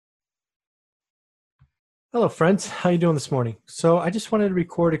Hello, friends. How you doing this morning? So I just wanted to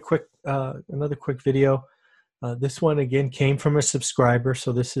record another quick video. This one again came from a subscriber,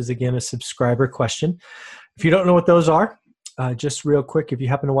 so this is again a subscriber question. If you don't know what those are, just real quick, if you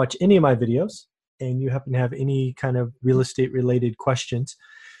happen to watch any of my videos and you happen to have any kind of real estate related questions,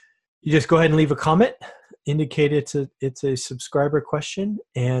 you just go ahead and leave a comment, indicate it's a subscriber question,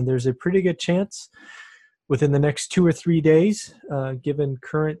 and there's a pretty good chance within the next 2 or 3 days, given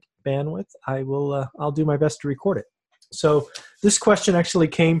current bandwidth, I'll do my best to record it. So this question actually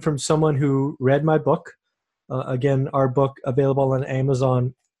came from someone who read my book. Again, our book available on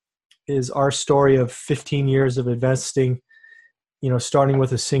Amazon is our story of 15 years of investing, starting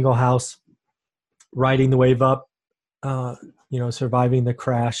with a single house, riding the wave up, surviving the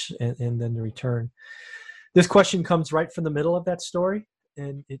crash and then the return. This question comes right from the middle of that story,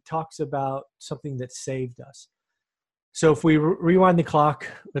 and it talks about something that saved us. So if we rewind the clock,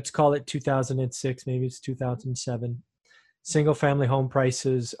 let's call it 2006, maybe it's 2007. Single family home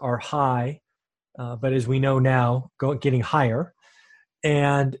prices are high, but as we know now, getting higher.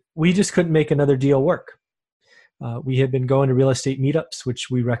 And we just couldn't make another deal work. We had been going to real estate meetups, which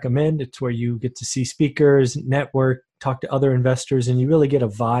we recommend. It's where you get to see speakers, network, talk to other investors, and you really get a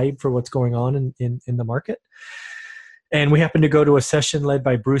vibe for what's going on in the market. And we happened to go to a session led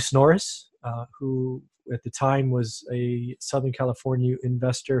by Bruce Norris, who at the time was a Southern California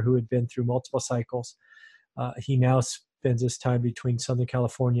investor who had been through multiple cycles. He now spends his time between Southern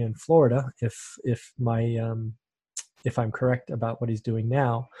California and Florida, if I'm correct about what he's doing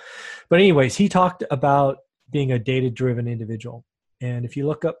now. But anyways, he talked about being a data-driven individual. And if you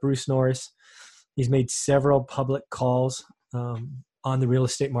look up Bruce Norris, he's made several public calls on the real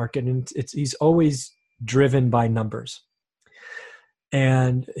estate market, and he's always driven by numbers.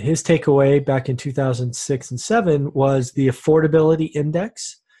 And his takeaway back in 2006 and 2007 was the affordability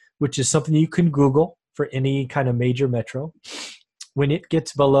index, which is something you can Google for any kind of major metro. When it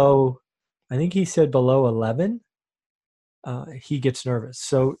gets below, I think he said below 11, he gets nervous.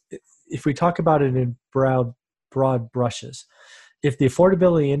 So if we talk about it in broad brushes, if the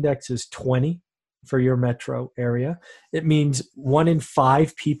affordability index is 20 for your metro area, it means 1 in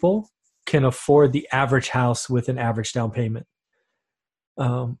 5 people can afford the average house with an average down payment.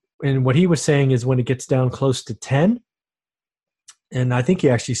 And what he was saying is when it gets down close to 10, and I think he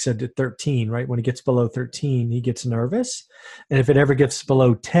actually said to 13, right? When it gets below 13, he gets nervous. And if it ever gets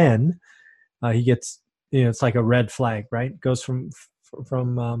below 10, he gets, it's like a red flag, right? It goes from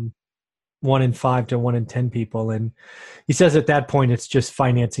 1 in 5 to 1 in 10 people. And he says at that point, it's just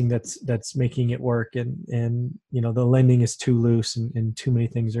financing that's making it work. And the lending is too loose and too many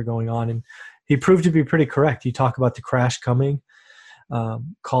things are going on. And he proved to be pretty correct. He talked about the crash coming.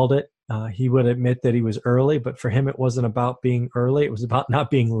 Called it. He would admit that he was early, but for him, it wasn't about being early. It was about not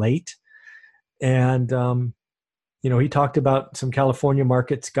being late. And, he talked about some California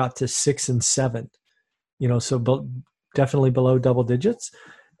markets got to 6 and 7, so definitely below double digits.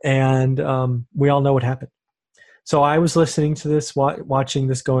 And we all know what happened. So I was listening to this, watching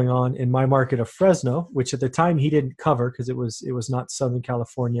this going on in my market of Fresno, which at the time he didn't cover because it was not Southern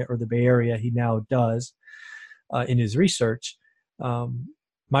California or the Bay Area. He now does in his research.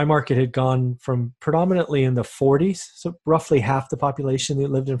 My market had gone from predominantly in the 40s, so roughly half the population that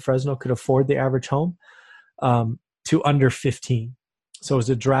lived in Fresno could afford the average home, to under 15. So it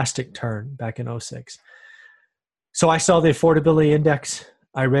was a drastic turn back in 06. So I saw the affordability index.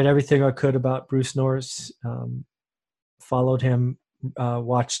 I read everything I could about Bruce Norris, followed him,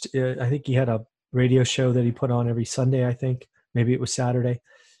 watched, I think he had a radio show that he put on every Sunday, I think. Maybe it was Saturday.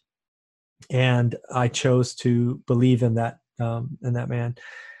 And I chose to believe in that man.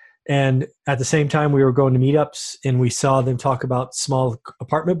 And at the same time, we were going to meetups and we saw them talk about small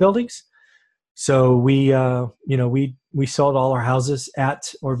apartment buildings. So we sold all our houses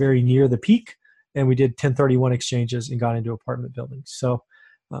at or very near the peak, and we did 1031 exchanges and got into apartment buildings. So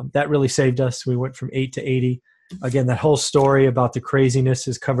that really saved us. We went from 8 to 80. Again, that whole story about the craziness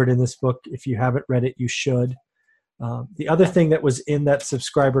is covered in this book. If you haven't read it, you should. The other thing that was in that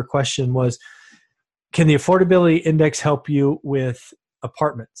subscriber question was, can the affordability index help you with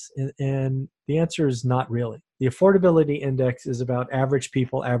apartments? And the answer is not really. The affordability index is about average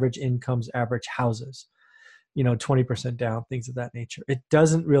people, average incomes, average houses, 20% down, things of that nature. It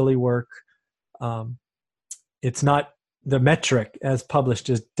doesn't really work. It's not the metric as published,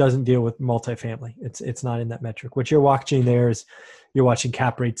 just doesn't deal with multifamily. It's not in that metric. What you're watching there is you're watching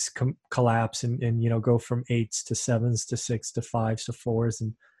cap rates collapse and go from 8s to 7s to 6s to 5s to 4s.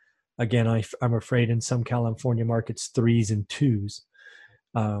 And again, I'm afraid in some California markets, 3s and 2s.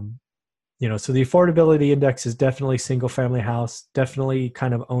 So the affordability index is definitely single family house, definitely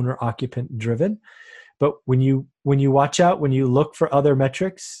kind of owner occupant driven, But when you watch out, when you look for other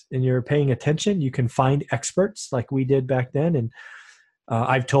metrics and you're paying attention, you can find experts like we did back then. And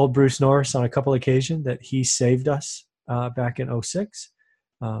I've told Bruce Norris on a couple of occasions that he saved us back in '06.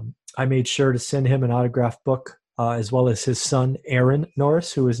 I made sure to send him an autographed book, as well as his son, Aaron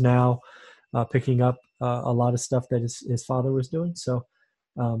Norris, who is now picking up a lot of stuff that his father was doing. So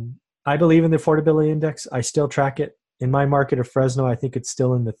I believe in the affordability index. I still track it. In my market of Fresno, I think it's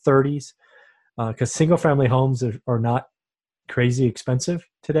still in the 30s, because single-family homes are not crazy expensive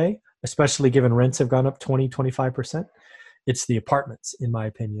today, especially given rents have gone up 20-25%. It's the apartments, in my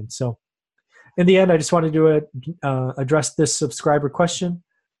opinion. So in the end, I just wanted to address this subscriber question.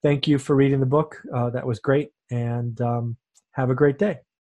 Thank you for reading the book. That was great. And have a great day.